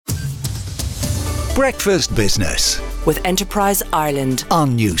Breakfast Business with Enterprise Ireland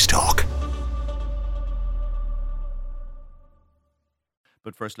on Newstalk.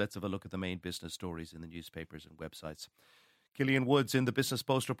 But first, let's have a look at the main business stories in the newspapers and websites. Killian Woods in the Business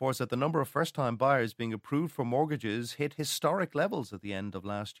Post reports that the number of first-time buyers being approved for mortgages hit historic levels at the end of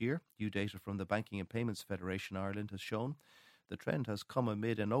last year. New data from the Banking and Payments Federation Ireland has shown the trend has come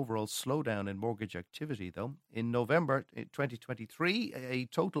amid an overall slowdown in mortgage activity, though. In November 2023, a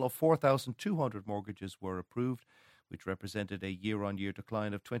total of 4,200 mortgages were approved, which represented a year-on-year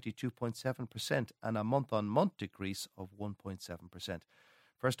decline of 22.7% and a month-on-month decrease of 1.7%.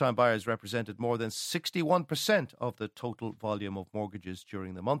 First-time buyers represented more than 61% of the total volume of mortgages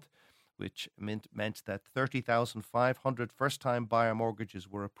during the month, which meant that 30,500 first-time buyer mortgages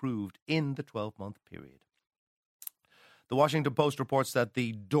were approved in the 12-month period. The Washington Post reports that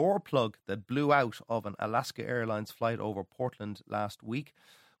the door plug that blew out of an Alaska Airlines flight over Portland last week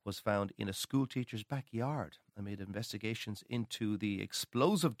was found in a schoolteacher's backyard amid investigations into the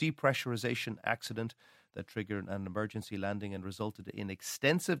explosive depressurization accident that triggered an emergency landing and resulted in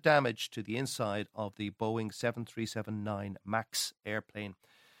extensive damage to the inside of the Boeing 737-9 MAX airplane.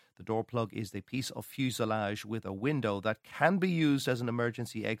 The door plug is a piece of fuselage with a window that can be used as an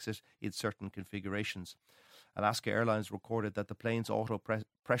emergency exit in certain configurations. Alaska Airlines recorded that the plane's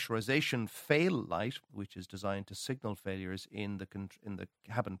auto-pressurization fail light, which is designed to signal failures in the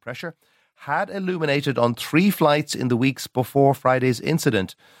cabin pressure, had illuminated on 3 flights in the weeks before Friday's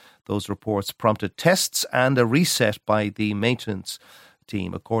incident. Those reports prompted tests and a reset by the maintenance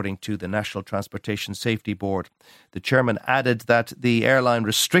team, according to the National Transportation Safety Board. The chairman added that the airline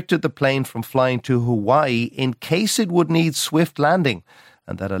restricted the plane from flying to Hawaii in case it would need swift landing,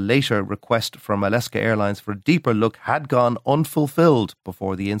 and that a later request from Alaska Airlines for a deeper look had gone unfulfilled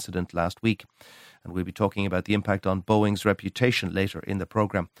before the incident last week. And we'll be talking about the impact on Boeing's reputation later in the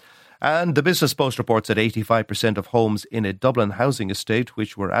programme. And the Business Post reports that 85% of homes in a Dublin housing estate,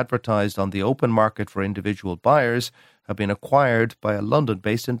 which were advertised on the open market for individual buyers, have been acquired by a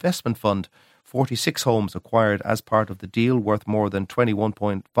London-based investment fund. 46 homes acquired as part of the deal, worth more than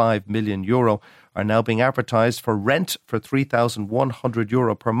 €21.5 million, are now being advertised for rent for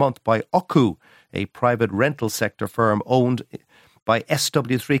 €3,100 per month by Oku, a private rental sector firm owned by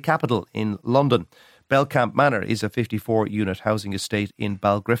SW3 Capital in London. Belcamp Manor is a 54-unit housing estate in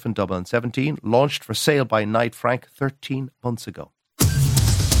Balgriffin, Dublin 17, launched for sale by Knight Frank 13 months ago.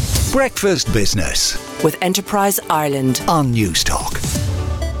 Breakfast Business with Enterprise Ireland on Newstalk.